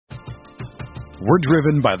We're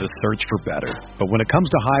driven by the search for better. But when it comes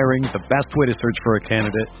to hiring, the best way to search for a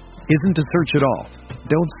candidate isn't to search at all.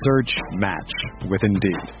 Don't search, match with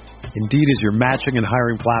Indeed. Indeed is your matching and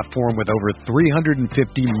hiring platform with over 350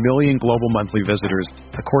 million global monthly visitors,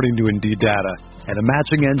 according to Indeed data, and a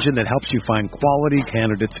matching engine that helps you find quality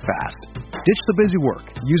candidates fast. Ditch the busy work.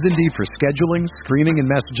 Use Indeed for scheduling, screening, and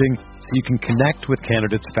messaging so you can connect with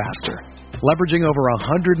candidates faster. Leveraging over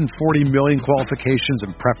 140 million qualifications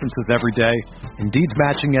and preferences every day, Indeed's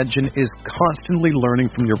matching engine is constantly learning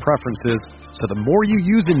from your preferences, so the more you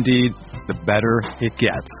use Indeed, the better it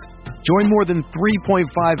gets. Join more than 3.5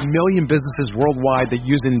 million businesses worldwide that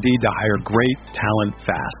use Indeed to hire great talent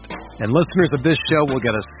fast. And listeners of this show will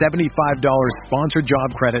get a $75 sponsored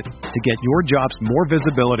job credit to get your jobs more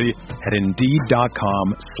visibility at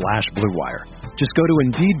Indeed.com/Blue Wire. Just go to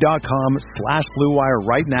Indeed.com/Blue Wire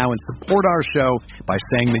right now and support our show by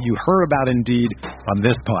saying that you heard about Indeed on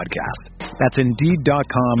this podcast. That's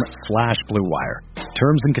Indeed.com/Blue Wire.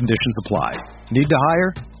 Terms and conditions apply. Need to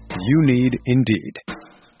hire? You need Indeed.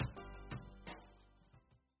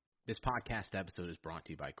 This podcast episode is brought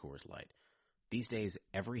to you by Coors Light. These days,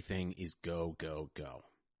 everything is go, go, go.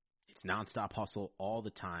 It's nonstop hustle all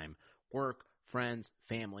the time. Work, friends,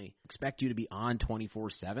 family expect you to be on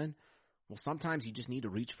 24/7. Well, sometimes you just need to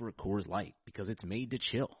reach for a Coors Light because it's made to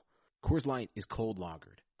chill. Coors Light is cold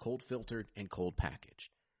lagered, cold filtered, and cold packaged.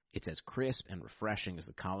 It's as crisp and refreshing as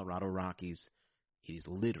the Colorado Rockies. It is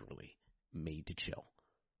literally made to chill.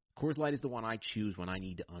 Coors Light is the one I choose when I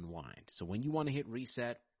need to unwind. So when you want to hit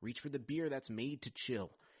reset, reach for the beer that's made to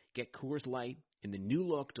chill. Get Coors Light in the new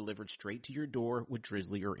look delivered straight to your door with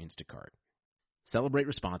Drizzly or Instacart. Celebrate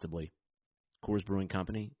responsibly. Coors Brewing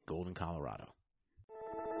Company, Golden, Colorado.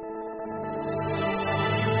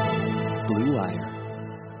 Blue Wire.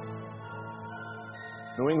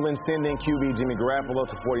 New England sending QB Jimmy Garoppolo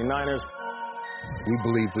to 49ers. We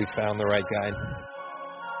believe we found the right guy.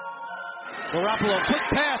 Garoppolo, quick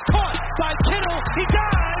pass, caught by Kittle. He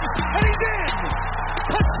dives, and he's in.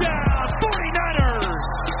 Touchdown, 49ers.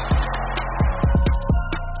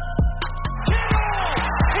 Kittle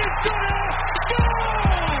is gonna go.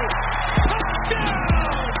 Touchdown.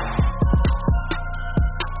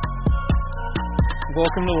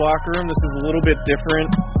 Welcome to the locker room. This is a little bit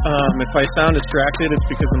different. If I sound distracted, it's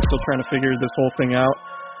because I'm still trying to figure this whole thing out.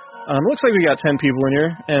 It looks like we got 10 people in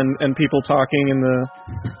here and people talking in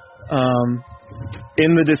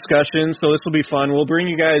the discussion, so this will be fun. We'll bring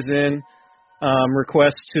you guys in.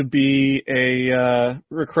 Request to be a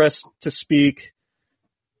request to speak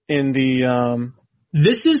in the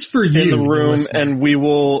this is for you in the room, and we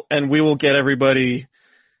will get everybody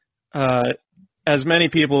as many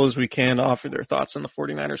people as we can to offer their thoughts on the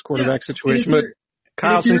 49ers quarterback situation. But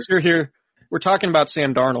Kyle, since you're here, we're talking about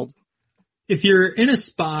Sam Darnold. If you're in a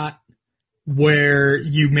spot where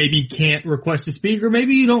you maybe can't request to speak, or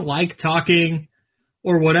maybe you don't like talking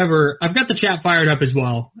or whatever, I've got the chat fired up as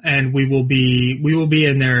well, and we will be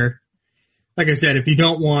in there. Like I said, if you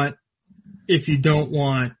don't want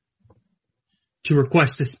to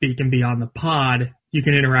request to speak and be on the pod, you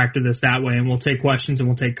can interact with us that way, and we'll take questions and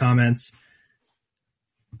we'll take comments.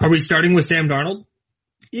 Are we starting with Sam Darnold?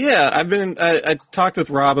 Yeah, I talked with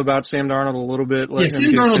Rob about Sam Darnold a little bit. Yeah,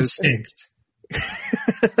 Sam Darnold stinks.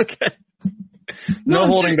 Okay. No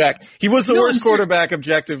holding back. He was the worst quarterback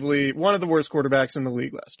objectively, one of the worst quarterbacks in the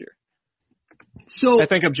league last year. So I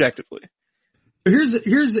think objectively.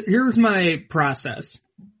 Here's my process.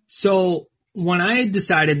 So when I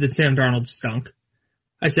decided that Sam Darnold stunk,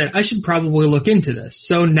 I said I should probably look into this.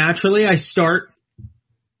 So naturally I start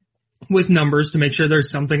with numbers to make sure there's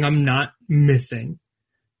something I'm not missing,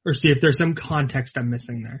 or see if there's some context I'm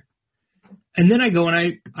missing there. And then I go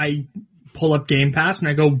and I pull up Game Pass and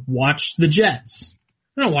I go watch the Jets.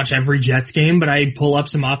 I don't watch every Jets game, but I pull up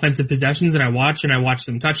some offensive possessions and I watch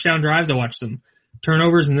some touchdown drives. I watch some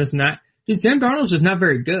turnovers and this and that. Dude, Sam Darnold's just not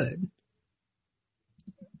very good.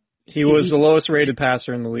 He was the lowest rated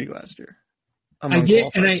passer in the league last year. I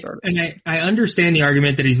understand the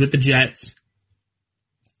argument that he's with the Jets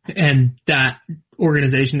and that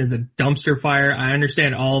organization is a dumpster fire. I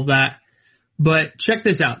understand all of that. But check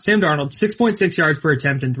this out. Sam Darnold, 6.6 yards per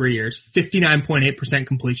attempt in 3 years, 59.8%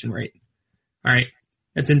 completion rate. All right.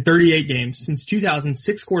 That's in 38 games. Since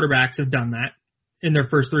 2006 quarterbacks have done that in their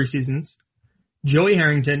first 3 seasons. Joey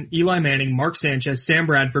Harrington, Eli Manning, Mark Sanchez, Sam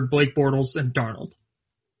Bradford, Blake Bortles, and Darnold.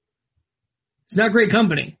 It's not great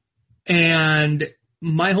company. And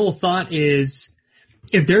my whole thought is,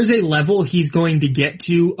 if there's a level he's going to get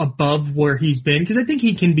to above where he's been, because I think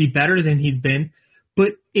he can be better than he's been,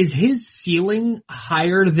 but is his ceiling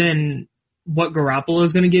higher than what Garoppolo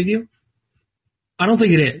is going to give you? I don't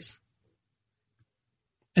think it is.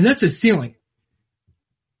 And that's his ceiling.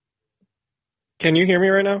 Can you hear me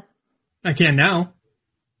right now? I can now.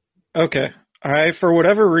 Okay. For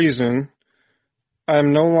whatever reason,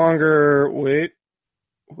 I'm no longer, wait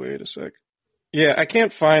a sec. Yeah, I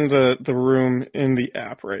can't find the room in the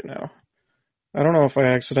app right now. I don't know if I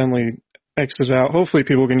accidentally exited out. Hopefully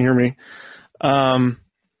people can hear me. I'm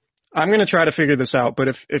going to try to figure this out, but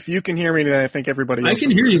if you can hear me, then I think everybody else I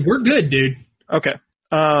can hear you. We're good, dude. Okay.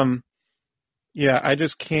 Yeah, I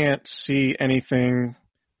just can't see anything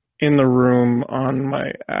in the room on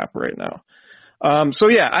my app right now. So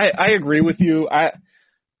yeah, I agree with you.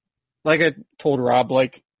 Like I told Rob,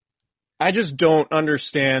 like, I just don't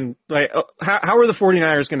understand, like, how are the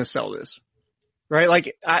 49ers going to sell this? Right?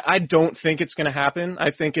 Like, I don't think it's going to happen.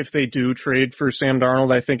 I think if they do trade for Sam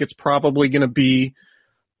Darnold, I think it's probably going to be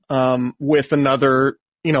with another,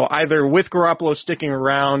 either with Garoppolo sticking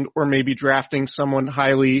around or maybe drafting someone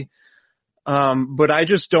highly. But I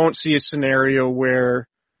just don't see a scenario where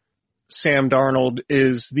Sam Darnold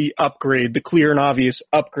is the upgrade, the clear and obvious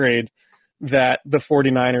upgrade that the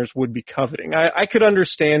 49ers would be coveting. I could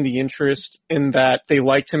understand the interest in that they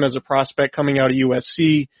liked him as a prospect coming out of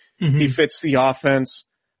USC. Mm-hmm. He fits the offense.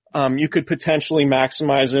 You could potentially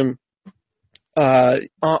maximize him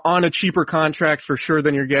on a cheaper contract for sure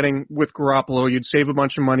than you're getting with Garoppolo. You'd save a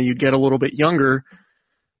bunch of money. You'd get a little bit younger.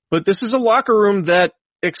 But this is a locker room that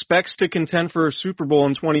expects to contend for a Super Bowl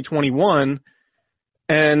in 2021.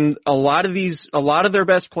 And a lot of their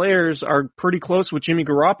best players are pretty close with Jimmy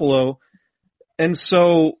Garoppolo. And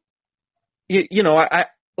so, I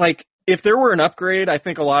like, if there were an upgrade, I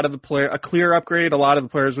think a clear upgrade, a lot of the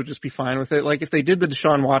players would just be fine with it. Like if they did the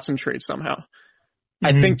Deshaun Watson trade somehow, mm-hmm.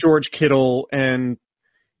 I think George Kittle and,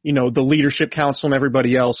 the leadership council and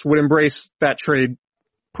everybody else would embrace that trade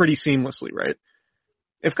pretty seamlessly, right?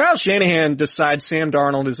 If Kyle Shanahan decides Sam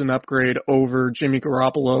Darnold is an upgrade over Jimmy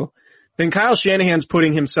Garoppolo, then Kyle Shanahan's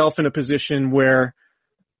putting himself in a position where,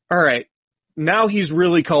 all right, now he's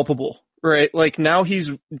really culpable, right? Like now he's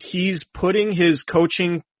putting his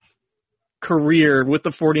coaching career with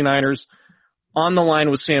the 49ers on the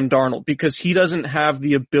line with Sam Darnold because he doesn't have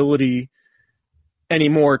the ability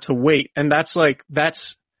anymore to wait. And that's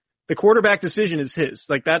the quarterback decision is his.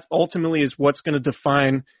 Like that ultimately is what's going to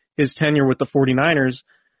define his tenure with the 49ers.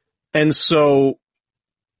 And so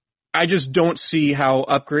I just don't see how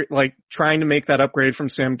trying to make that upgrade from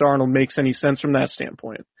Sam Darnold makes any sense from that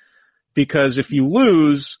standpoint. Because if you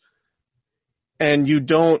lose and you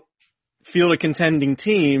don't field a contending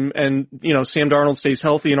team and, Sam Darnold stays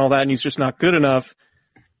healthy and all that and he's just not good enough,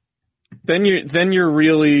 then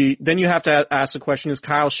you have to ask the question, is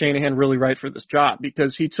Kyle Shanahan really right for this job?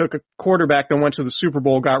 Because he took a quarterback that went to the Super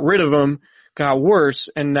Bowl, got rid of him, got worse,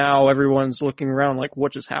 and now everyone's looking around like,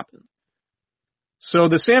 what just happened? So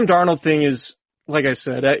the Sam Darnold thing is, like I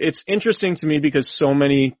said, it's interesting to me because so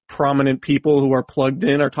many prominent people who are plugged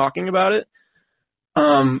in are talking about it.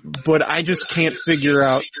 But I just can't figure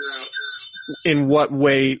out in what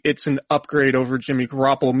way it's an upgrade over Jimmy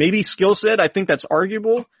Garoppolo. Maybe skill set, I think that's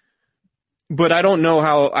arguable. But I don't know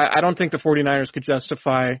how – I don't think the 49ers could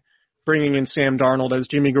justify bringing in Sam Darnold as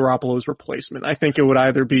Jimmy Garoppolo's replacement. I think it would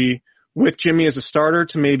either be with Jimmy as a starter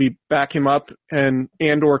to maybe back him up and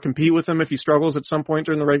or compete with him if he struggles at some point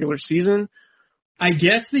during the regular season. I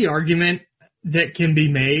guess the argument that can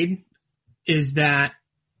be made is that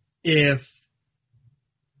if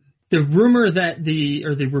the rumor that the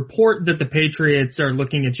report that the Patriots are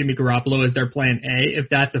looking at Jimmy Garoppolo as their plan A, if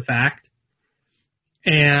that's a fact,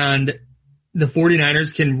 and the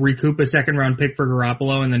 49ers can recoup a second-round pick for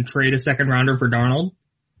Garoppolo and then trade a second-rounder for Darnold,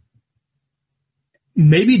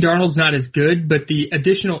 maybe Darnold's not as good, but the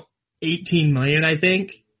additional $18 million, I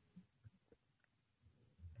think,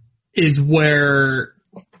 is where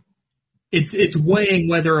it's weighing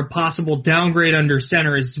whether a possible downgrade under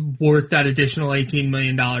center is worth that additional $18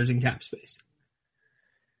 million in cap space.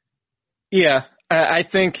 Yeah, I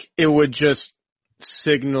think it would just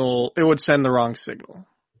send the wrong signal,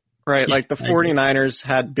 right? Yeah, like the 49ers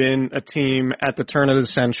had been a team at the turn of the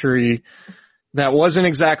century that wasn't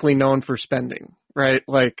exactly known for spending, right?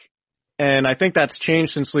 And I think that's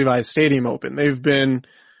changed since Levi's Stadium opened. They've been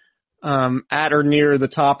at or near the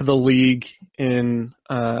top of the league in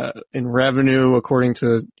revenue, according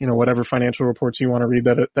to whatever financial reports you want to read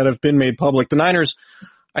that have been made public. The Niners,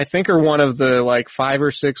 I think, are one of the 5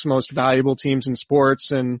 or 6 most valuable teams in sports.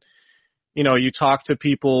 And you talk to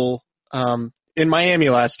people in Miami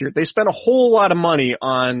last year, they spent a whole lot of money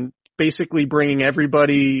on basically bringing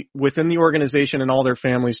everybody within the organization and all their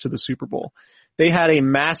families to the Super Bowl. They had a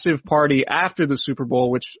massive party after the Super Bowl,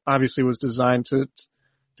 which obviously was designed to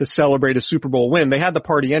celebrate a Super Bowl win. They had the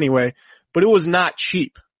party anyway, but it was not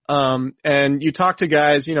cheap. And you talk to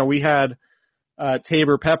guys, we had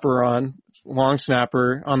Tabor Pepper on, long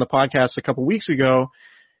snapper, on the podcast a couple weeks ago,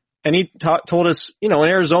 and he told us, in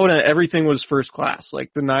Arizona, everything was first class.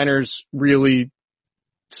 Like, the Niners really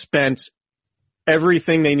spent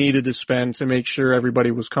everything they needed to spend to make sure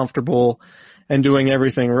everybody was comfortable and doing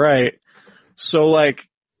everything right. So, like,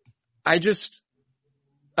 I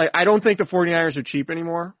don't think the 49ers are cheap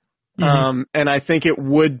anymore. Mm-hmm. And I think it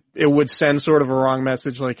would send sort of a wrong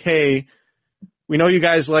message, like, hey, we know you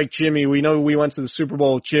guys like Jimmy. We know we went to the Super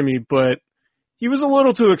Bowl with Jimmy, but he was a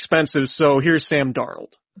little too expensive, so here's Sam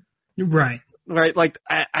Darnold. Right. Right? Like,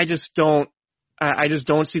 I just don't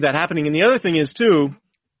see that happening. And the other thing is, too,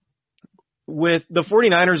 with the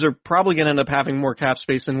 49ers are probably going to end up having more cap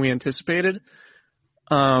space than we anticipated.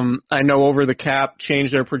 I know Over the Cap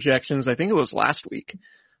changed their projections. I think it was last week.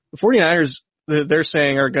 The 49ers, they're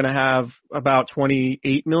saying, are going to have about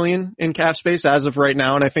 $28 million in cap space as of right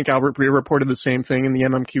now, and I think Albert Breer reported the same thing in the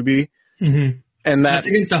MMQB. Mm-hmm. And that's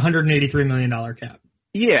against a $183 million cap.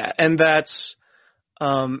 Yeah, and that's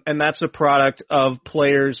a product of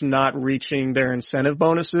players not reaching their incentive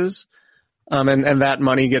bonuses, and that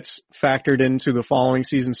money gets factored into the following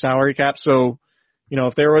season salary cap. So,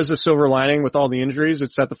 if there was a silver lining with all the injuries,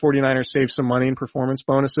 it's that the 49ers saved some money in performance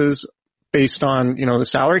bonuses based on, the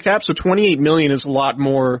salary cap. So $28 million is a lot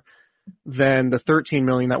more than the $13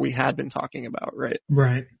 million that we had been talking about, right?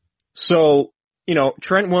 Right. So,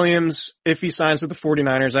 Trent Williams, if he signs with the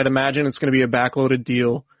 49ers, I'd imagine it's going to be a backloaded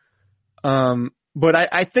deal. But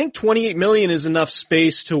I think $28 million is enough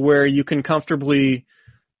space to where you can comfortably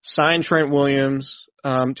sign Trent Williams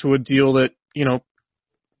to a deal that,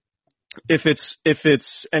 if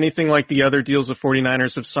it's anything like the other deals the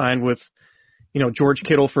 49ers have signed with, George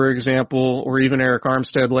Kittle, for example, or even Eric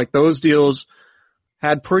Armstead, like those deals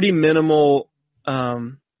had pretty minimal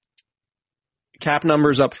cap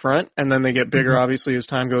numbers up front, and then they get bigger, obviously, as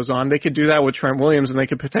time goes on. They could do that with Trent Williams, and they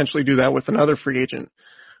could potentially do that with another free agent,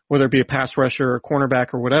 whether it be a pass rusher or a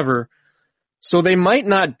cornerback or whatever. So they might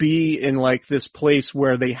not be in like this place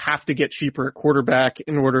where they have to get cheaper at quarterback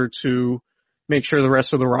in order to make sure the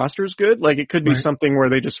rest of the roster is good. Like, it could be something where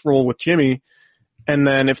they just roll with Jimmy, and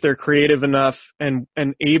then if they're creative enough and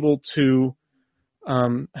able to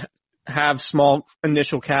have small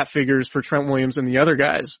initial cap figures for Trent Williams and the other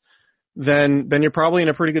guys, then you're probably in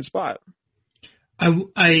a pretty good spot.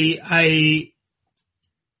 I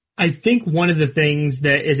think one of the things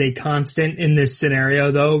that is a constant in this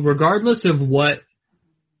scenario, though, regardless of what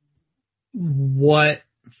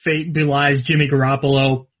fate belies Jimmy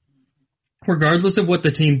Garoppolo, regardless of what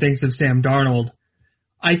the team thinks of Sam Darnold,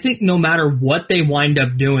 I think no matter what they wind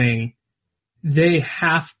up doing, they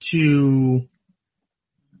have to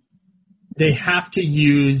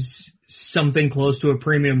use something close to a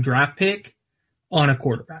premium draft pick on a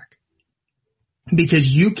quarterback. Because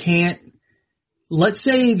you can't, let's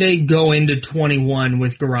say they go into 21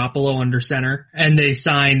 with Garoppolo under center and they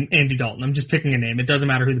sign Andy Dalton. I'm just picking a name. It doesn't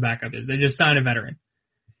matter who the backup is. They just sign a veteran.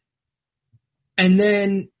 And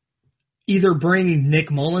then either bring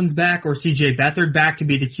Nick Mullins back or CJ Beathard back to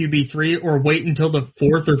be the QB3, or wait until the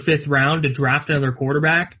 4th or 5th round to draft another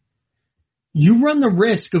quarterback. You run the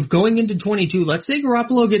risk of going into 22. Let's say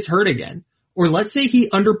Garoppolo gets hurt again, or let's say he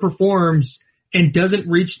underperforms and doesn't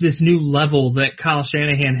reach this new level that Kyle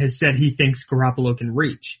Shanahan has said he thinks Garoppolo can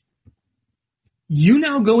reach. You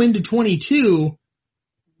now go into 22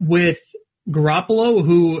 with Garoppolo,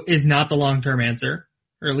 who is not the long-term answer,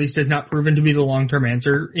 or at least has not proven to be the long-term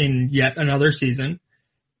answer in yet another season.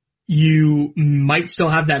 You might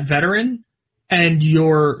still have that veteran and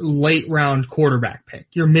your late-round quarterback pick,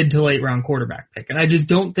 your mid to late-round quarterback pick. And I just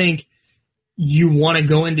don't think you want to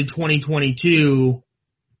go into 2022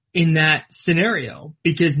 in that scenario,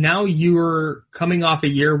 because now you're coming off a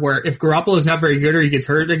year where if Garoppolo is not very good or he gets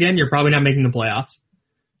hurt again, you're probably not making the playoffs.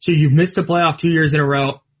 So you've missed the playoff 2 years in a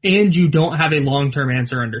row, and you don't have a long-term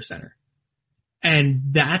answer under center.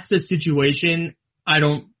 And that's a situation I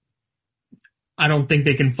don't think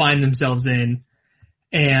they can find themselves in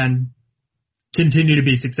and continue to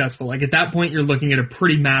be successful. Like, at that point, you're looking at a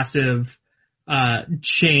pretty massive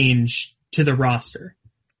change to the roster.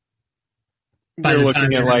 You're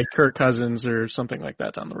looking at like Kirk Cousins or something like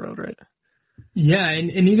that down the road, right? Yeah,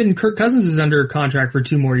 and even Kirk Cousins is under contract for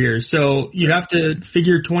 2 more years. So you'd have to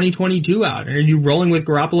figure 2022 out. Are you rolling with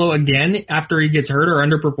Garoppolo again after he gets hurt or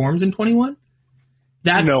underperforms in 21?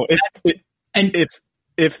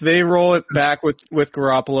 If they roll it back with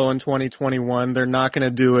Garoppolo in 2021, they're not going to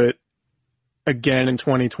do it again in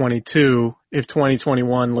 2022 if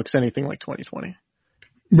 2021 looks anything like 2020.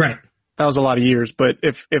 Right. That was a lot of years. But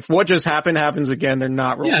if what just happened happens again, they're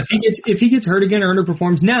not rolling. Yeah, if he gets hurt again or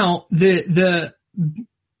underperforms. Now, the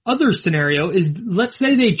other scenario is, let's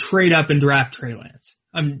say they trade up and draft Trey Lance.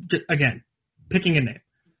 I'm, again, picking a name.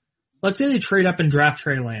 Let's say they trade up and draft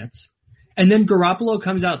Trey Lance. And then Garoppolo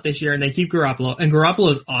comes out this year and they keep Garoppolo, and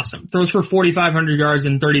Garoppolo is awesome. Throws for 4,500 yards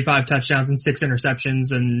and 35 touchdowns and 6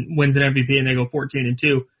 interceptions and wins an MVP, and they go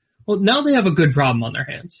 14-2. Well, now they have a good problem on their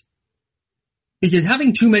hands. Because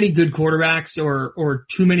having too many good quarterbacks or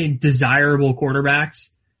too many desirable quarterbacks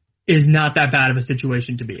is not that bad of a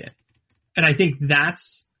situation to be in. And I think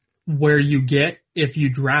that's where you get if you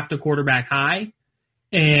draft a quarterback high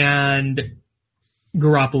and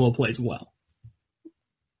Garoppolo plays well.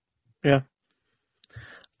 Yeah.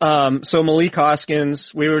 So Malik Hoskins,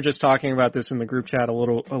 we were just talking about this in the group chat a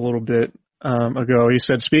little bit ago. He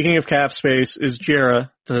said, speaking of cap space, is Jera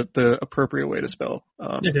the appropriate way to spell?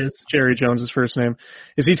 It is. Jerry Jones' first name.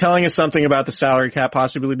 Is he telling us something about the salary cap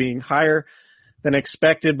possibly being higher than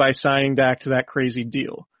expected by signing Dak to that crazy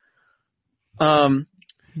deal?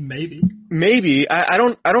 Maybe. I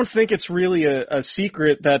don't think it's really a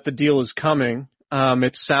secret that the deal is coming.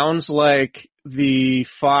 It sounds like the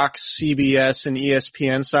Fox, CBS, and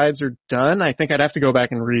ESPN sides are done. I think I'd have to go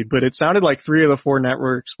back and read, but it sounded like 3 of the 4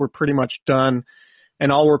 networks were pretty much done,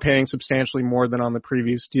 and all were paying substantially more than on the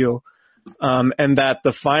previous deal. And that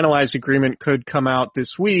the finalized agreement could come out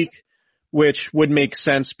this week, which would make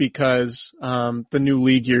sense because the new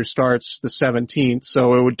league year starts the 17th,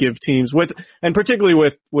 so it would give teams and particularly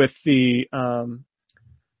with the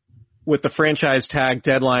franchise tag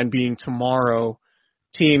deadline being tomorrow,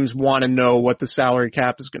 teams want to know what the salary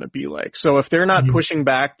cap is going to be like. So if they're not pushing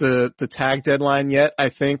back the tag deadline yet, I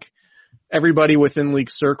think everybody within league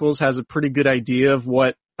circles has a pretty good idea of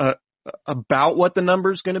about what the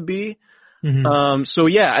number is going to be. So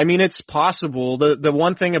yeah, I mean, it's possible. The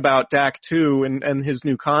one thing about Dak too and his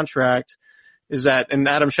new contract is that, and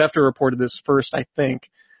Adam Schefter reported this first, I think,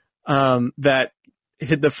 that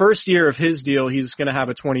the first year of his deal, he's going to have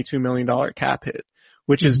a $22 million cap hit,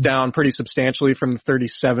 which is down pretty substantially from the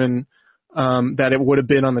 37 that it would have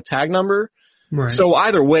been on the tag number. Right. So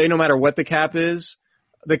either way, no matter what the cap is,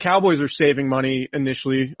 the Cowboys are saving money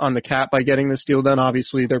initially on the cap by getting this deal done.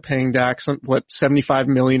 Obviously, they're paying Dak $75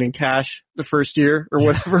 million in cash the first year or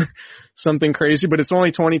whatever, something crazy. But it's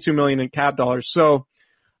only $22 million in cap dollars. So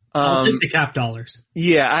I'll take the cap dollars.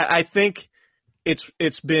 Yeah, I think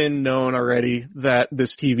it's been known already that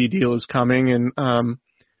this TV deal is coming, and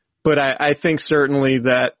but I think certainly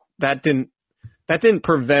that didn't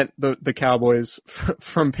prevent the Cowboys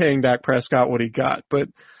from paying Dak Prescott what he got. But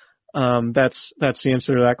that's the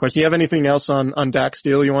answer to that question. Do you have anything else on Dak's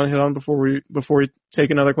deal you want to hit on before we take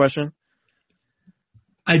another question?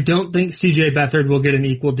 I don't think C.J. Beathard will get an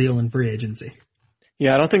equal deal in free agency.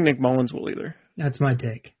 Yeah, I don't think Nick Mullins will either. That's my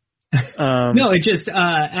take. No, it just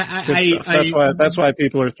that's why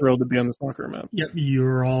people are thrilled to be on the Soccer Map. Yep,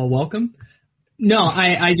 you're all welcome. No,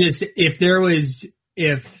 I just if there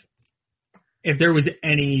was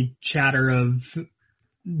any chatter of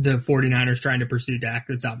the 49ers trying to pursue Dak,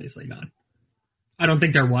 that's obviously gone. I don't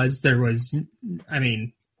think there was. I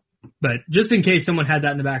mean, but just in case someone had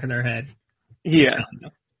that in the back of their head. Yeah.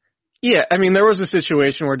 Yeah, I mean, there was a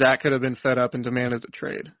situation where Dak could have been fed up and demanded a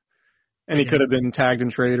trade. And he could have been tagged in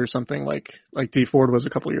trade or something like Dee Ford was a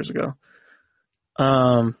couple years ago.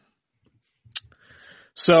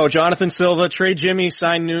 So Jonathan Silva, trade Jimmy,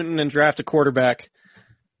 sign Newton, and draft a quarterback.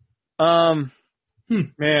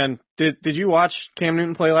 Man, did you watch Cam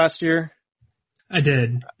Newton play last year? I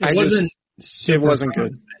did. It wasn't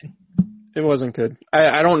good. It wasn't good.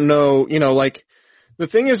 I don't know, the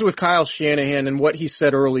thing is with Kyle Shanahan and what he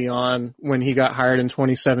said early on when he got hired in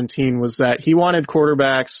 2017 was that he wanted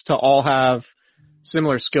quarterbacks to all have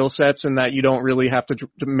similar skill sets and that you don't really have to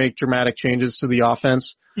make dramatic changes to the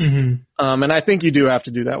offense. And I think you do have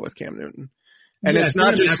to do that with Cam Newton. And it's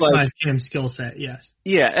not just like Cam's skill set, yes.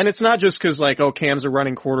 Yeah, and it's not just because Cam's a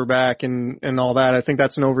running quarterback and all that. I think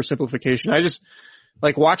that's an oversimplification. I just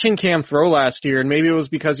watching Cam throw last year, and maybe it was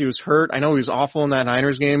because he was hurt. I know he was awful in that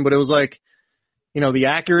Niners game, but it was the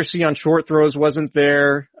accuracy on short throws wasn't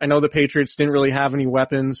there. I know the Patriots didn't really have any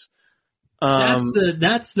weapons.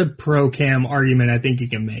 That's the pro Cam argument I think you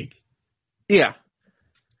can make. Yeah.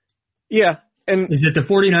 Yeah. And is that the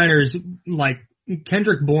 49ers,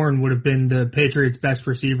 Kendrick Bourne would have been the Patriots' best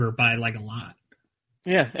receiver by a lot.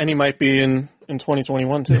 Yeah, and he might be in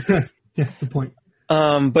 2021 too. Yeah, that's the point.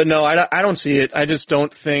 But no, I don't see it. I just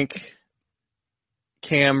don't think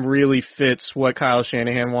Cam really fits what Kyle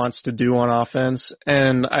Shanahan wants to do on offense,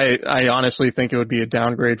 and I honestly think it would be a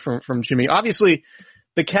downgrade from Jimmy. Obviously,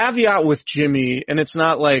 the caveat with Jimmy, and it's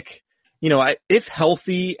not like if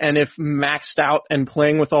healthy and if maxed out and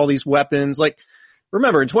playing with all these weapons, like,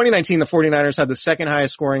 remember, in 2019, the 49ers had the second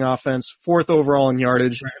highest scoring offense, 4th overall in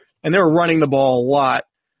yardage, right, and they were running the ball a lot.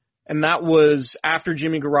 And that was after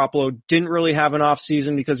Jimmy Garoppolo didn't really have an off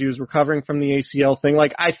season because he was recovering from the ACL thing.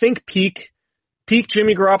 Like, I think peak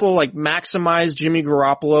Jimmy Garoppolo, like maximized Jimmy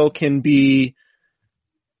Garoppolo, can be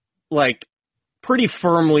like pretty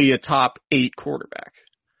firmly a top 8 quarterback.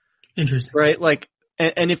 Interesting. Right? Like,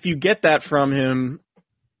 and if you get that from him,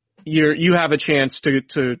 you have a chance to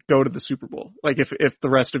go to the Super Bowl, like if the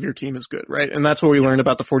rest of your team is good, right? And that's what we learned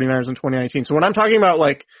about the 49ers in 2019. So when I'm talking about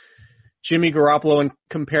like Jimmy Garoppolo and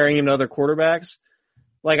comparing him to other quarterbacks,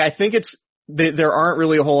 like I think there aren't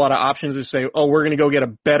really a whole lot of options to say, oh, we're going to go get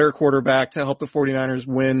a better quarterback to help the 49ers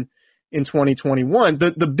win in 2021.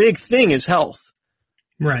 The big thing is health.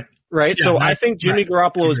 Right. Right? Yeah, so I think Jimmy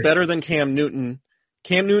Garoppolo is agree. better than Cam Newton.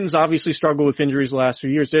 Cam Newton's obviously struggled with injuries the last few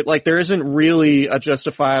years. There isn't really a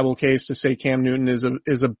justifiable case to say Cam Newton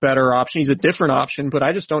is a better option. He's a different option, but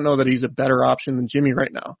I just don't know that he's a better option than Jimmy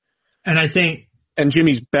right now. And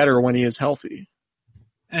Jimmy's better when he is healthy.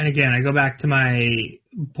 And again, I go back to my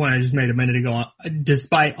point I just made a minute ago.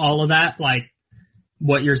 Despite all of that, like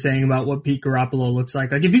what you're saying about what Pete Garoppolo looks like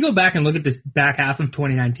if you go back and look at this back half of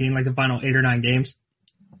 2019, like the final 8 or 9 games,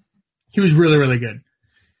 he was really, really good.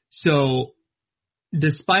 So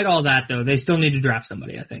despite all that, though, they still need to draft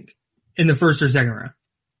somebody, I think, in the first or second round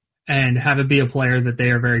and have it be a player that they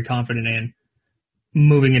are very confident in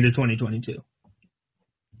moving into 2022.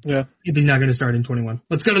 Yeah. If he's not going to start in 21.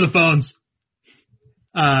 Let's go to the phones.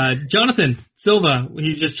 Jonathan Silva,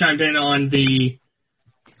 he just chimed in on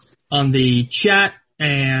the chat,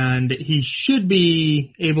 and he should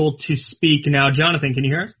be able to speak now. Jonathan, can you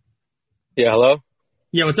hear us? Yeah, hello?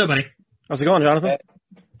 Yeah, what's up, buddy? How's it going, Jonathan?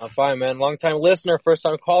 I'm fine, man. Long-time listener,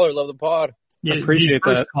 first-time caller. Love the pod. Yeah, appreciate the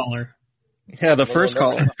first that. Caller. Yeah, the first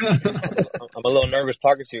caller. I'm a little nervous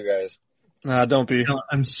talking to you guys. Nah, don't be. No,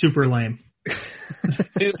 I'm super lame. So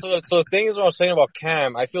the thing is what I'm saying about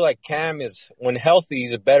Cam, I feel like Cam is, when healthy,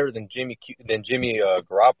 he's better than Jimmy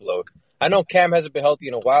Garoppolo. I know Cam hasn't been healthy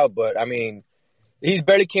in a while, but, I mean, he's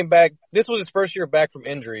barely came back. This was his first year back from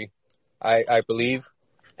injury, I believe.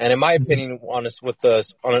 And in my opinion, with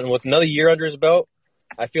another year under his belt,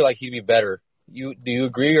 I feel like he'd be better. Do you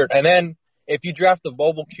agree? And then if you draft the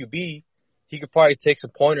mobile QB, he could probably take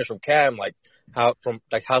some pointers from Cam, like how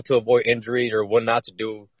to avoid injuries or what not to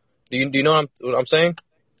do. Do you know what I'm saying?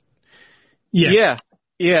 Yeah,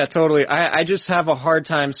 totally. I just have a hard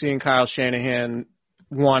time seeing Kyle Shanahan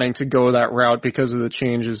wanting to go that route because of the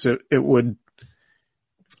changes it would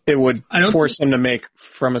force him to make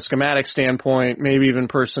from a schematic standpoint, maybe even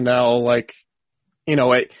personnel. Like,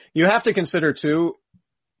 you have to consider too,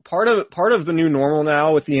 part of the new normal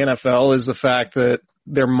now with the NFL is the fact that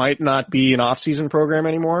there might not be an off-season program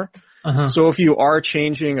anymore. Uh-huh. So if you are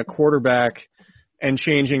changing a quarterback and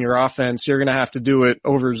changing your offense, you're going to have to do it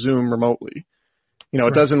over Zoom remotely.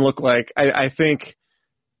 It doesn't look like, I think,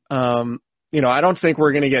 I don't think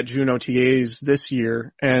we're going to get June OTAs this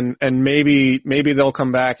year, and maybe they'll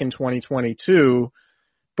come back in 2022,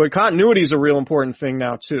 but continuity is a real important thing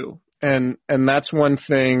now too. And that's one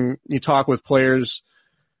thing you talk with players,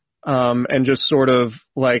 and just sort of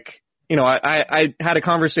like, I had a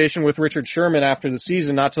conversation with Richard Sherman after the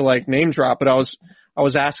season, not to like name drop, but I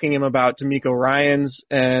was asking him about DeMeco Ryans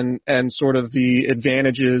and sort of the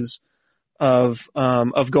advantages of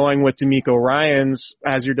going with DeMeco Ryans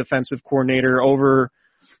as your defensive coordinator over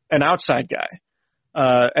an outside guy,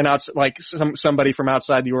 somebody from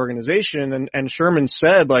outside the organization. And Sherman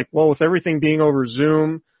said, like, well, with everything being over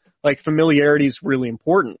Zoom, like familiarity is really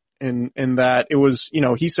important. In that it was,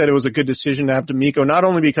 he said it was a good decision to have DeMeco, not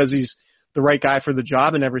only because he's the right guy for the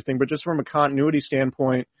job and everything, but just from a continuity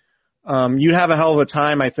standpoint. You'd have a hell of a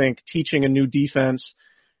time, I think, teaching a new defense.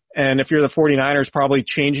 And if you're the 49ers, probably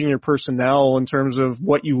changing your personnel in terms of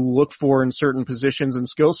what you look for in certain positions and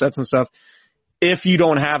skill sets and stuff, if you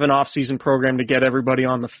don't have an off-season program to get everybody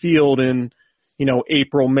on the field in,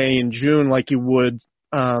 April, May, and June like you would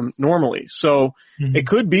normally. So It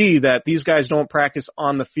could be that these guys don't practice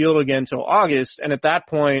on the field again until August. And at that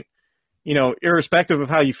point, irrespective of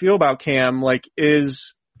how you feel about Cam, like,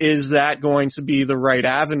 is that going to be the right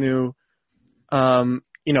avenue,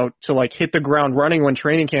 to like hit the ground running when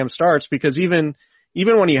training camp starts? Because even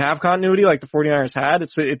when you have continuity like the 49ers had,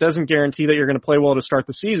 it doesn't guarantee that you're going to play well to start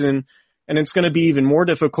the season. And it's going to be even more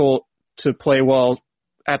difficult to play well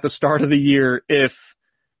at the start of the year if,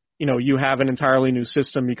 you have an entirely new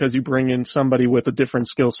system because you bring in somebody with a different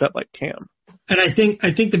skill set like Cam. And I think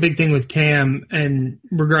the big thing with Cam and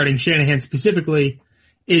regarding Shanahan specifically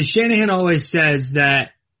is Shanahan always says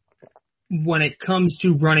that when it comes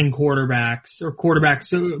to running quarterbacks or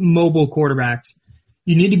mobile quarterbacks,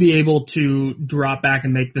 you need to be able to drop back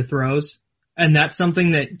and make the throws. And that's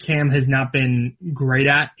something that Cam has not been great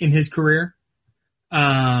at in his career.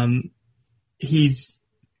 He's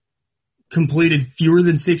completed fewer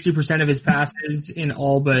than 60% of his passes in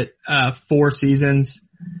all but 4 seasons.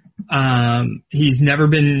 He's never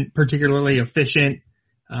been particularly efficient.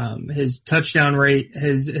 His touchdown rate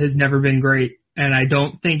has never been great, and I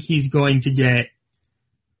don't think he's going to get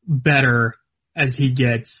better as he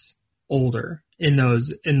gets older in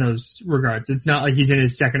those regards. It's not like he's in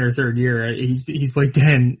his second or third year. He's played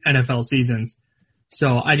 10 NFL seasons.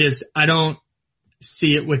 So I don't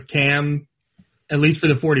see it with Cam, at least for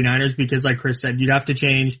the 49ers, because like Chris said, you'd have to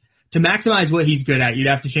change to maximize what he's good at. You'd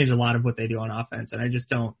have to change a lot of what they do on offense, and I just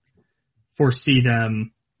don't foresee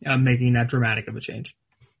them making that dramatic of a change.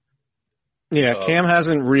 Yeah, Cam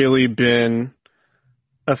hasn't really been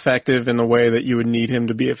effective in the way that you would need him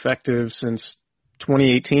to be effective since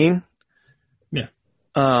 2018. Yeah.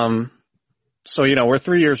 So, we're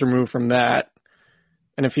 3 years removed from that.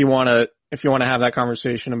 And if you want to have that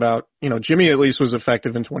conversation about, Jimmy at least was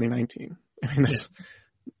effective in 2019. I mean, that's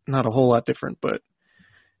not a whole lot different, but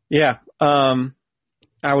yeah.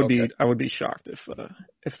 I would be shocked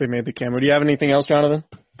if they made the Cam. Do you have anything else, Jonathan?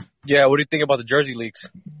 Yeah, what do you think about the jersey leaks?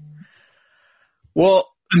 Well,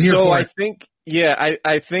 I think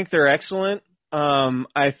they're excellent.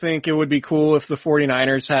 I think it would be cool if the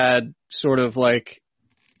 49ers had sort of like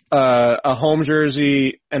a home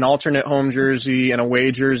jersey, an alternate home jersey, and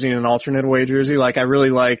away jersey, and an alternate away jersey. Like, I really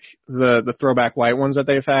like the throwback white ones that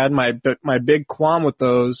they've had. My big qualm with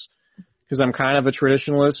those, because I'm kind of a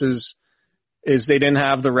traditionalist, is they didn't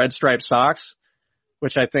have the red striped socks,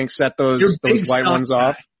 which I think set those white ones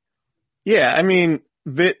off. Yeah, I mean,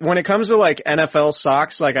 when it comes to like NFL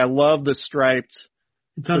socks, like I love the striped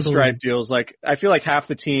deals. Like, I feel like half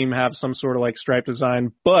the team have some sort of like striped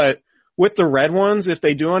design, but with the red ones, if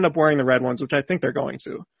they do end up wearing the red ones, which I think they're going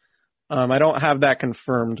to, I don't have that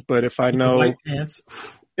confirmed, but if I know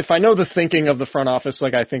the thinking of the front office,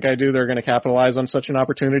 like I think I do, they're going to capitalize on such an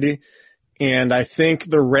opportunity. And I think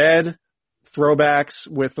the red throwbacks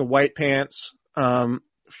with the white pants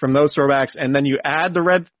from those throwbacks, and then you add the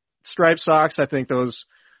red striped socks, I think those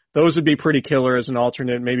would be pretty killer as an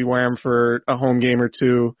alternate. Maybe wear them for a home game or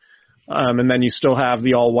two. And then you still have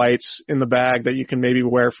the all whites in the bag that you can maybe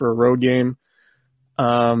wear for a road game.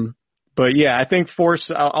 But yeah, I think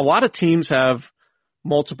a lot of teams have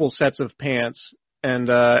multiple sets of pants, and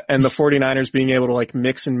the 49ers being able to like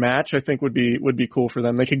mix and match, I think would be cool for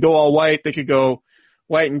them. They could go all white, they could go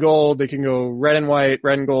white and gold, they can go red and white,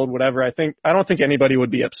 red and gold, whatever. I don't think anybody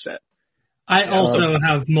would be upset. I also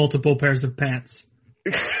have multiple pairs of pants.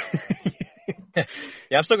 Yeah,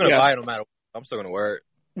 I'm still gonna buy it no matter what. I'm still gonna wear it.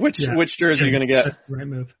 Which jersey are you gonna get? That's the right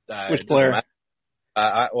move. Which player?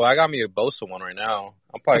 I got me a Bosa one right now.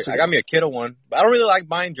 I got me a Kittle one, but I don't really like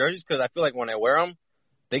buying jerseys because I feel like when I wear them,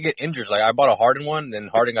 they get injured. Like I bought a Harden one, then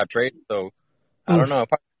Harden got traded, so I don't know.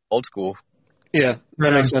 Probably old school. Yeah,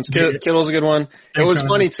 that makes sense. Kittle's a good one. It was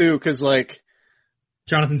funny too because like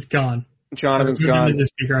Jonathan's gone. Jonathan's gone. Mr.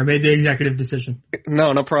 Speaker, I made the executive decision.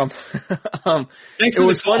 No problem. Thanks it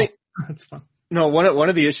was funny. That's fun. No, one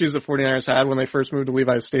of the issues the 49ers had when they first moved to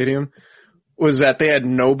Levi's Stadium was that they had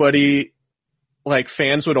nobody, like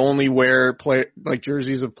fans would only wear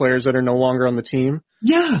jerseys of players that are no longer on the team.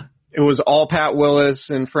 Yeah. It was all Pat Willis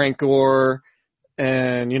and Frank Gore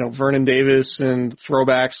and, Vernon Davis and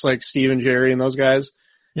throwbacks like Steve and Jerry and those guys.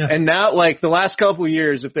 Yeah. And now, like, the last couple of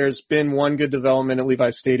years, if there's been one good development at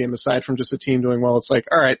Levi's Stadium, aside from just a team doing well, it's like,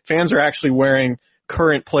 all right, fans are actually wearing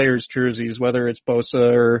current players' jerseys, whether it's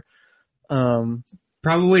Bosa or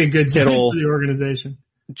probably a good Kittle, for the organization.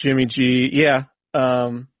 Jimmy G. Yeah.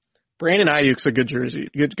 Brandon Ayuk's a good jersey.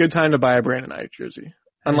 Good time to buy a Brandon Ayuk jersey.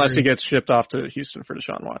 Unless he gets shipped off to Houston for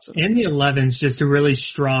Deshaun Watson. And the 11's just a really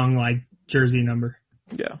strong, jersey number.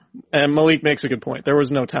 Yeah. And Malik makes a good point. There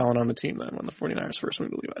was no talent on the team then when the 49ers first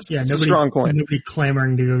moved to Levi's. Yeah, it's a strong point. Nobody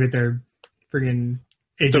clamoring to go get their friggin'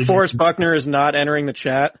 DeForest Buckner is not entering the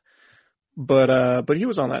chat, but he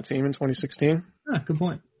was on that team in 2016. Good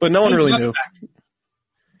point. But no one really knew.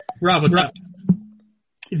 Rob, what's up?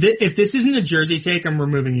 If this isn't a jersey take, I'm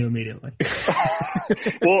removing you immediately.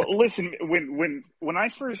 Well, listen, when I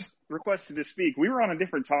first requested to speak, we were on a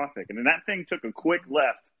different topic, and then that thing took a quick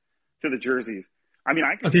left to the jerseys. I mean,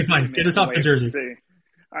 I could okay, fine. Get us off the jerseys.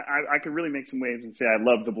 I could really make some waves and say I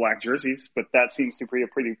love the black jerseys, but that seems to be a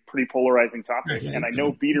pretty polarizing topic, and I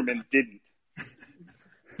know Biederman didn't.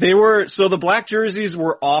 So the black jerseys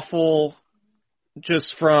were awful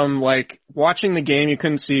just from, watching the game. You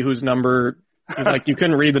couldn't see whose number Like, you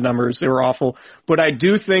couldn't read the numbers. They were awful. But I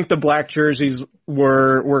do think the black jerseys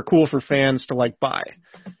were cool for fans to, like, buy.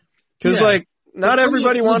 Because, like, not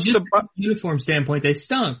everybody wants to buy. Uniform standpoint, they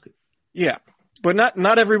stunk. Yeah. But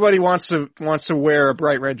not everybody wants to wear a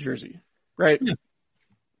bright red jersey, right? Yeah.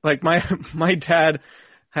 Like, my dad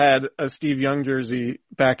had a Steve Young jersey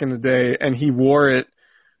back in the day, and he wore it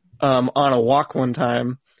on a walk one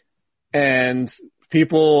time. And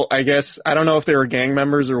people, I guess, I don't know if they were gang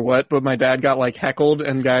members or what, but my dad got, like, heckled,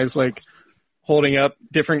 and guys, like, holding up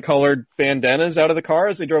different colored bandanas out of the car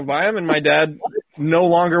as they drove by him, and my dad no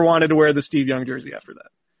longer wanted to wear the Steve Young jersey after that.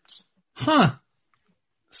 Huh.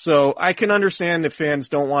 So I can understand if fans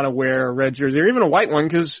don't want to wear a red jersey or even a white one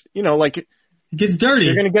because, you know, like, it gets dirty.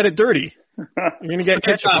 You're going to get it dirty. You're going to get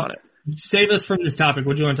ketchup on it. Save us from this topic.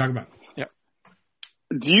 What do you want to talk about? Yeah.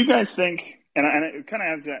 Do you guys think, and it kind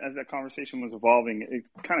of as that conversation was evolving, it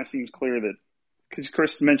kind of seems clear that, because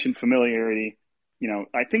Chris mentioned familiarity, you know,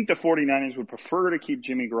 I think the 49ers would prefer to keep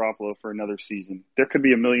Jimmy Garoppolo for another season. There could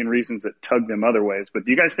be a million reasons that tug them other ways, but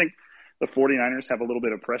do you guys think the 49ers have a little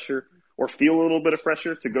bit of pressure or feel a little bit of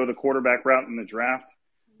pressure to go the quarterback route in the draft?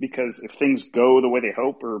 Because if things go the way they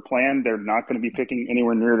hope or plan, they're not going to be picking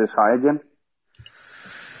anywhere near this high again?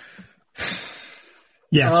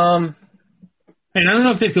 Yes. And I don't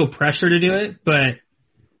know if they feel pressure to do it, but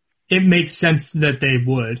it makes sense that they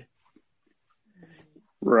would.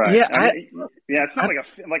 Right. Yeah, it's not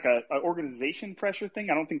like a organization pressure thing.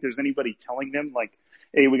 I don't think there's anybody telling them, like,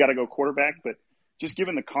 hey, we got to go quarterback. But just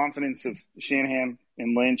given the confidence of Shanahan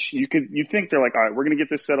and Lynch, you think they're like, all right, we're going to get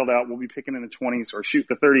this settled out. We'll be picking in the 20s or shoot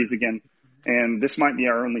the 30s again. And this might be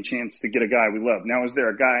our only chance to get a guy we love. Now, is there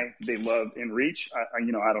a guy they love in reach?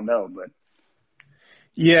 I don't know. But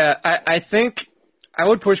yeah, I think I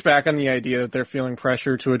would push back on the idea that they're feeling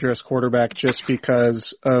pressure to address quarterback just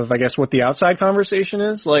because of, I guess, what the outside conversation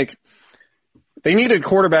is. Like, they needed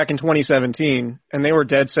quarterback in 2017, and they were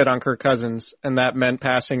dead set on Kirk Cousins, and that meant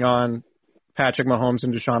passing on Patrick Mahomes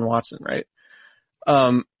and Deshaun Watson, right?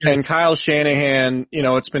 And Kyle Shanahan, you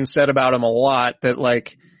know, it's been said about him a lot that,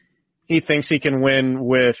 like, he thinks he can win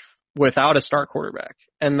without a star quarterback.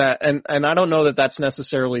 And I don't know that that's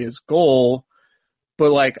necessarily his goal,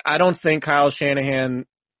 but, like, I don't think Kyle Shanahan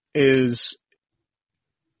is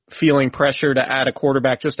feeling pressure to add a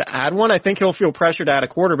quarterback just to add one. I think he'll feel pressure to add a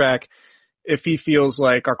quarterback if he feels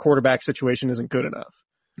like our quarterback situation isn't good enough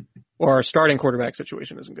or our starting quarterback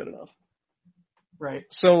situation isn't good enough. Right.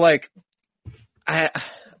 So, like, I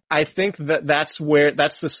think that's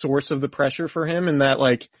the source of the pressure for him, and that,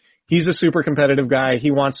 like, he's a super competitive guy. He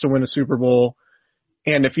wants to win a Super Bowl.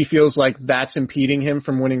 And if he feels like that's impeding him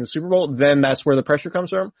from winning the Super Bowl, then that's where the pressure comes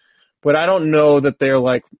from. But I don't know that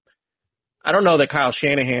Kyle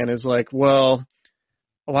Shanahan is like, well,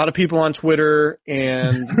 a lot of people on Twitter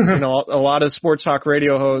and, you know, a lot of sports talk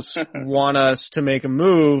radio hosts want us to make a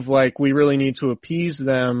move. Like, we really need to appease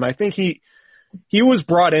them. I think he was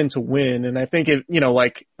brought in to win. And I think it, you know,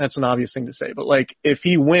 like, that's an obvious thing to say, but, like, if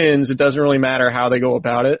he wins, it doesn't really matter how they go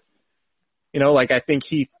about it. You know, like, I think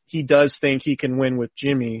he does think he can win with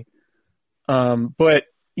Jimmy. But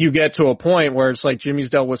you get to a point where it's like Jimmy's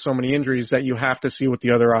dealt with so many injuries that you have to see what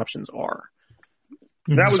the other options are.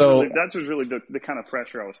 That was really the kind of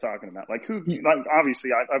pressure I was talking about. Like, obviously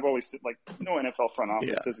I've always said, like, no NFL front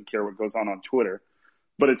office doesn't care what goes on Twitter,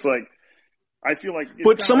 but it's like, I feel like,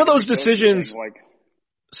 but some of those decisions,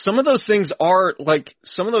 some of those things are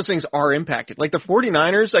impacted. Like the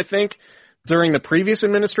 49ers, I think during the previous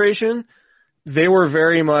administration, they were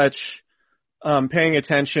very much paying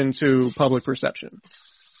attention to public perception.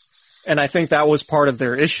 And I think that was part of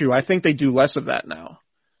their issue. I think they do less of that now.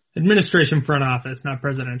 Administration front office, not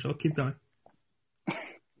presidential. Keep going.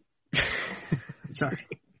 Sorry.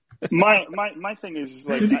 My thing is,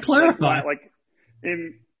 like, to clarify. Like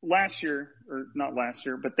in last year, or not last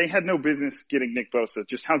year, but they had no business getting Nick Bosa,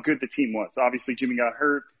 just how good the team was. Obviously, Jimmy got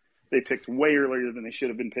hurt. They picked way earlier than they should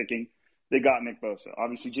have been picking. They got Nick Bosa.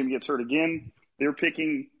 Obviously, Jimmy gets hurt again. They're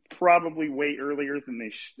picking probably way earlier than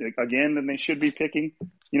they should be picking.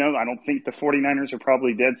 You know, I don't think the 49ers are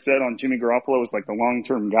probably dead set on Jimmy Garoppolo as, like, the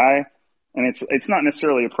long-term guy. And it's not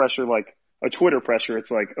necessarily a pressure like a Twitter pressure. It's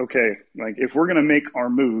like, okay, like, if we're going to make our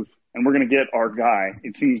move and we're going to get our guy,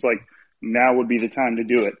 it seems like now would be the time to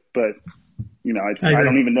do it. But, you know, I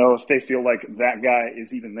don't even know if they feel like that guy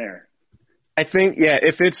is even there. I think, yeah,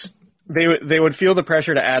 if it's they would feel the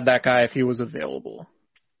pressure to add that guy if he was available.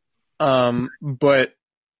 But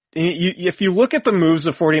if you look at the moves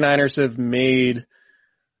the 49ers have made,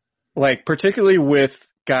 like, particularly with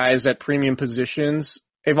guys at premium positions,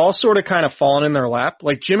 they've all sort of kind of fallen in their lap.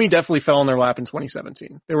 Like Jimmy definitely fell in their lap in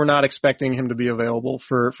 2017. They were not expecting him to be available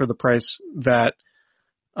for the price that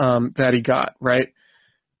he got, right?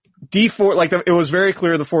 Dee Ford, it was very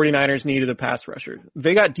clear the 49ers needed a pass rusher.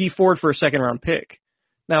 They got Dee Ford for a second-round pick.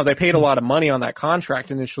 Now, they paid a lot of money on that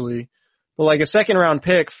contract initially, but like a second-round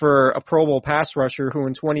pick for a Pro Bowl pass rusher who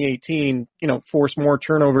in 2018, forced more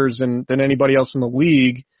turnovers than anybody else in the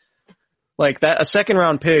league, like that, a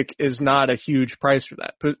second-round pick is not a huge price for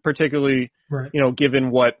that, particularly, right.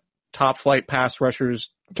 Given what top-flight pass rushers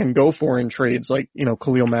can go for in trades like,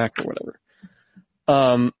 Khalil Mack or whatever.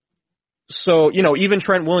 So, even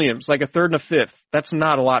Trent Williams, like a third and a fifth, that's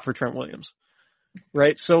not a lot for Trent Williams,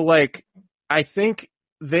 right? So, I think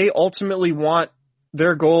they ultimately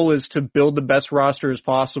their goal is to build the best roster as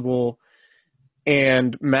possible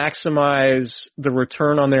and maximize the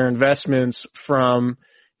return on their investments from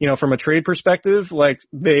a trade perspective.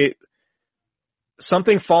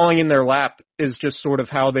 Something falling in their lap is just sort of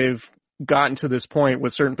how they've gotten to this point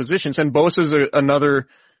with certain positions. And Bosa's another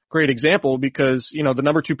great example because, the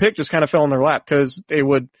number 2 pick just kind of fell in their lap because they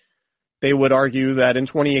would argue that in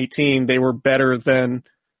 2018 they were better than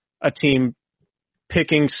a team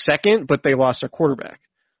picking second, but they lost their quarterback.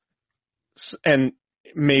 And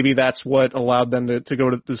maybe that's what allowed them to go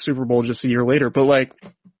to the Super Bowl just a year later. But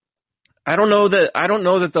I don't know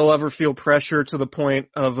that they'll ever feel pressure to the point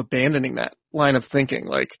of abandoning that line of thinking.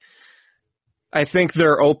 I think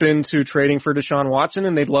they're open to trading for Deshaun Watson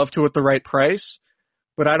and they'd love to at the right price,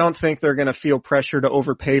 but I don't think they're going to feel pressure to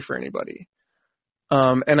overpay for anybody.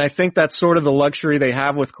 And I think that's sort of the luxury they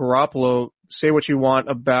have with Garoppolo. Say what you want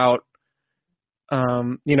about,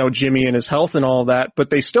 Jimmy and his health and all that, but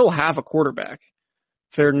they still have a quarterback.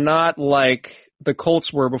 They're not like the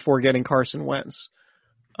Colts were before getting Carson Wentz.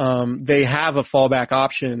 They have a fallback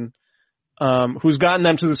option who's gotten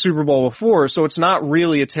them to the Super Bowl before, so it's not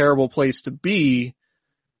really a terrible place to be.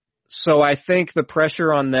 So I think the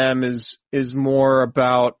pressure on them is more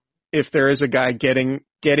about if there is a guy getting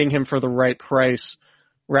him for the right price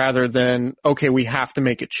rather than, okay, we have to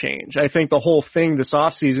make a change. I think the whole thing this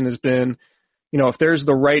offseason has been, if there's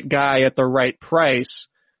the right guy at the right price,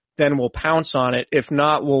 then we'll pounce on it. If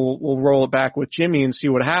not, we'll roll it back with Jimmy and see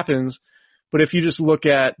what happens. But if you just look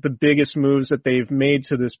at the biggest moves that they've made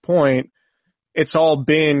to this point, it's all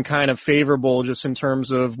been kind of favorable just in terms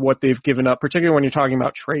of what they've given up, particularly when you're talking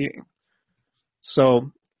about trading.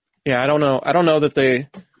 So, yeah, I don't know that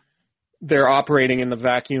they're operating in the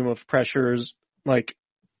vacuum of pressures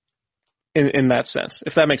in that sense,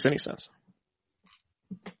 if that makes any sense.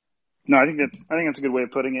 No, I think that's a good way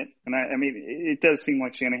of putting it. And I mean, it does seem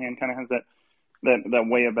like Shanahan kind of has that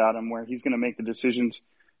way about him where he's going to make the decisions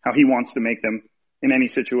how he wants to make them in any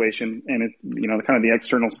situation, and it's kind of the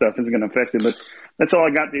external stuff isn't going to affect it. But that's all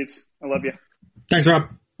I got, dudes. I love you. Thanks, Rob.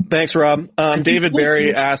 Thanks, Rob. David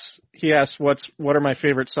Berry asks what are my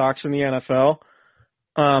favorite socks in the NFL.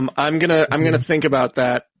 I'm gonna think about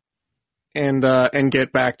that and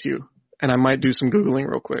get back to you. And I might do some Googling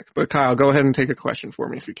real quick. But Kyle, go ahead and take a question for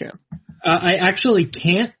me if you can. I actually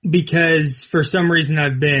can't because for some reason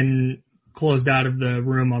I've been closed out of the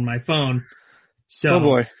room on my phone. So, oh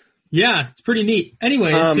boy. Yeah, it's pretty neat.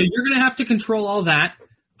 Anyway, so you're going to have to control all that.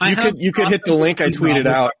 You could hit the link I tweeted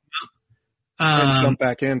out and jump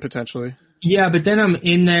back in potentially. Yeah, but then I'm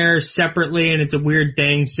in there separately and it's a weird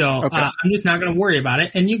thing. So okay. I'm just not going to worry about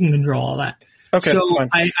it and you can control all that. Okay. So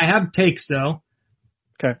I have takes though.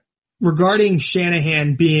 Okay. Regarding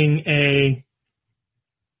Shanahan being a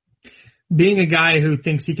guy who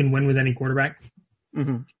thinks he can win with any quarterback.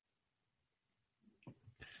 Mm-hmm.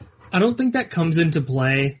 I don't think that comes into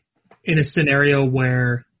play in a scenario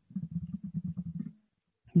where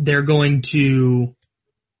they're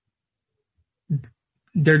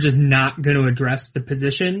just not going to address the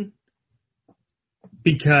position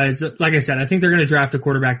because, like I said, I think they're going to draft a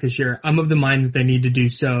quarterback this year. I'm of the mind that they need to do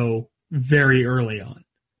so very early on.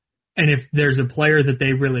 And if there's a player that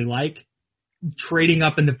they really like, trading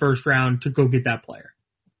up in the first round to go get that player.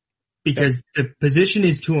 Because the position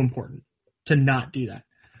is too important to not do that.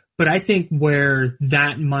 But I think where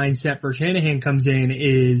that mindset for Shanahan comes in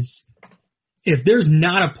is if there's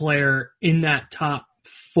not a player in that top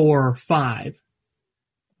 4 or 5,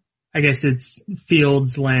 I guess it's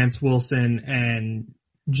Fields, Lance, Wilson, and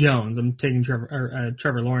Jones. I'm taking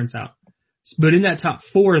Trevor Lawrence out. But in that top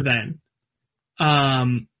 4 then,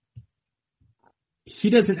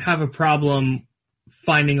 he doesn't have a problem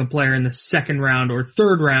finding a player in the second round or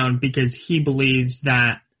third round because he believes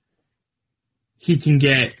that he can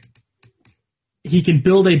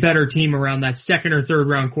build a better team around that second or third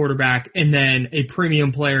round quarterback and then a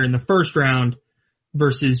premium player in the first round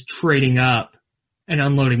versus trading up and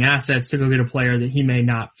unloading assets to go get a player that he may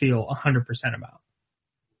not feel 100% about.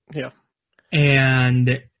 Yeah. And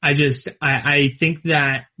I think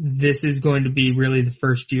that this is going to be really the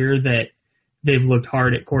first year that they've looked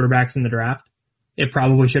hard at quarterbacks in the draft. It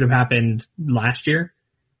probably should have happened last year,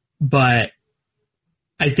 but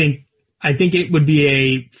I think it would be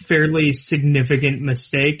a fairly significant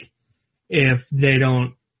mistake if they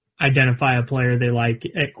don't identify a player they like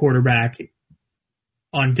at quarterback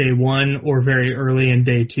on day one or very early in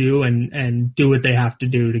day two and do what they have to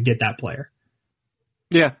do to get that player.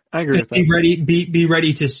 Yeah, I agree with that. Be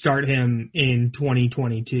ready to start him in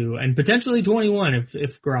 2022 and potentially 21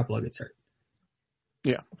 if Garoppolo gets hurt.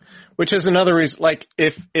 Yeah, which is another reason. Like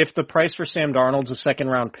if the price for Sam Darnold's a second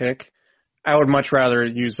round pick, I would much rather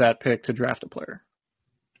use that pick to draft a player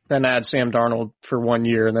than add Sam Darnold for 1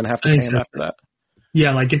 year and then have to pay him after that.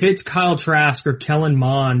 Yeah, like if it's Kyle Trask or Kellen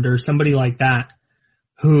Mond or somebody like that,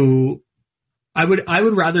 who I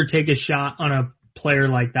would rather take a shot on a player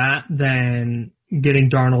like that than getting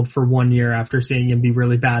Darnold for 1 year after seeing him be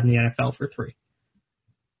really bad in the NFL for 3.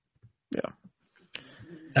 Yeah.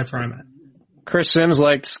 That's where I'm at. Chris Sims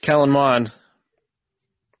likes Kellen Mond.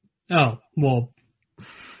 Oh, well.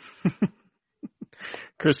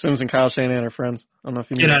 Chris Sims and Kyle Shanahan are friends. I don't know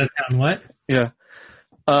if you know. Get out of town, what? Yeah.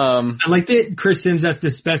 I like that Chris Sims has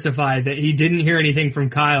to specify that he didn't hear anything from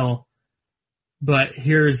Kyle, but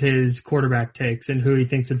here's his quarterback takes and who he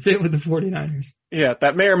thinks would fit with the 49ers. Yeah,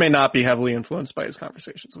 that may or may not be heavily influenced by his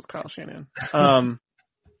conversations with Kyle Shanahan.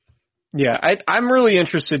 Yeah, I'm really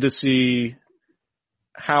interested to see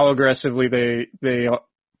how aggressively they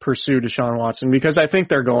pursue Deshaun Watson because I think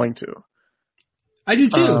they're going to. I do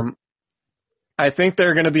too. I think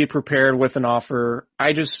they're going to be prepared with an offer.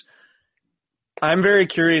 I'm very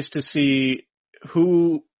curious to see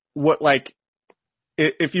if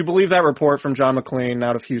you believe that report from John McClain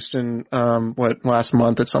out of Houston, last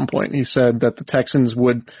month at some point, he said that the Texans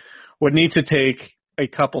would need to take a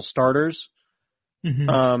couple starters,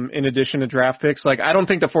 in addition to draft picks. Like, I don't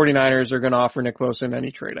think the 49ers are going to offer Nick Bosa in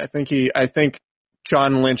any trade. I think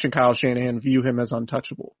John Lynch and Kyle Shanahan view him as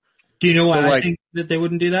untouchable. Do you know why I think that they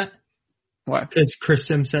wouldn't do that? Why? Because Chris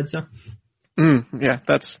Sims said so. Yeah,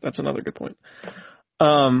 that's another good point.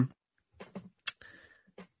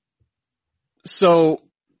 So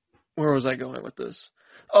where was I going with this?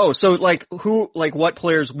 Oh, so what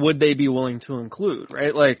players would they be willing to include,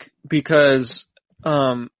 right? Like, because,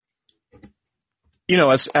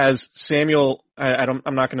 as Samuel,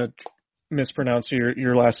 I'm not going to mispronounce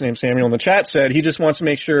your last name, Samuel, in the chat said, he just wants to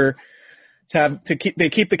make sure they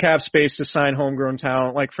keep the cap space to sign homegrown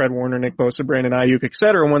talent like Fred Warner, Nick Bosa, Brandon Ayuk, et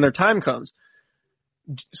cetera, when their time comes.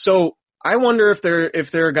 So I wonder if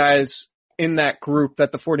there are guys in that group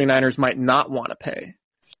that the 49ers might not want to pay,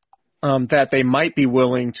 that they might be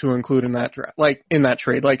willing to include in that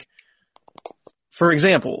trade. Like, for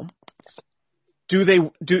example,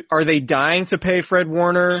 are they dying to pay Fred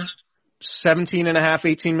Warner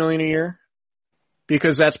 $17.5–18 million a year?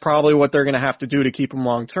 Because that's probably what they're going to have to do to keep him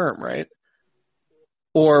long term, right?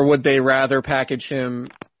 Or would they rather package him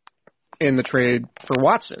in the trade for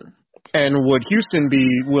Watson? And would Houston be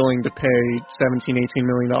willing to pay $17–18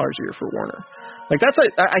 million a year for Warner? Like,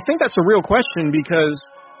 I think that's a real question because,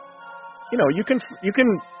 you can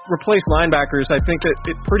replace linebackers. I think that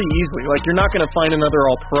it pretty easily. Like, you're not going to find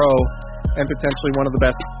another All-Pro and potentially one of the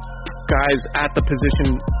best guys at the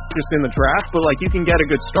position just in the draft, but like, you can get a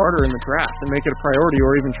good starter in the draft and make it a priority,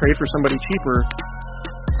 or even trade for somebody cheaper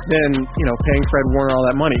than paying Fred Warner all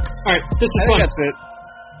that money. All right, this is fun. That's it.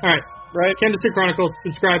 All right. Right? Kansas City Chronicles,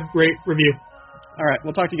 subscribe, rate, review. All right,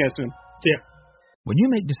 we'll talk to you guys soon. See ya. When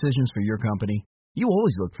you make decisions for your company, you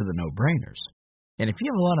always look for the no-brainers. And if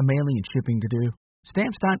you have a lot of mailing and shipping to do,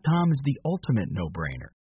 Stamps.com is the ultimate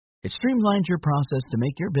no-brainer. It streamlines your process to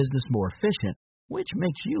make your business more efficient, which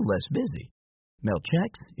makes you less busy. Mail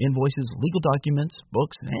checks, invoices, legal documents,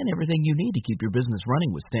 books, and everything you need to keep your business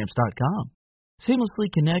running with Stamps.com.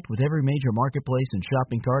 Seamlessly connect with every major marketplace and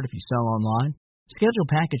shopping cart if you sell online. Schedule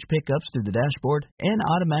package pickups through the dashboard and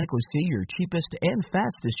automatically see your cheapest and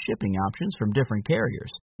fastest shipping options from different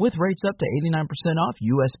carriers, with rates up to 89% off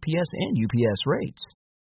USPS and UPS rates.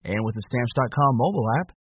 And with the Stamps.com mobile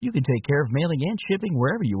app, you can take care of mailing and shipping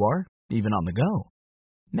wherever you are, even on the go.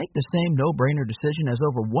 Make the same no-brainer decision as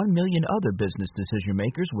over 1 million other business decision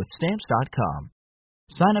makers with Stamps.com.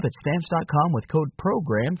 Sign up at Stamps.com with code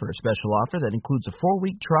PROGRAM for a special offer that includes a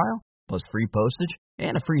 4-week trial, plus free postage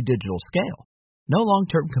and a free digital scale. No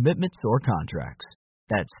long-term commitments or contracts.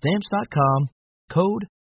 That's Stamps.com, code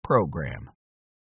PROGRAM.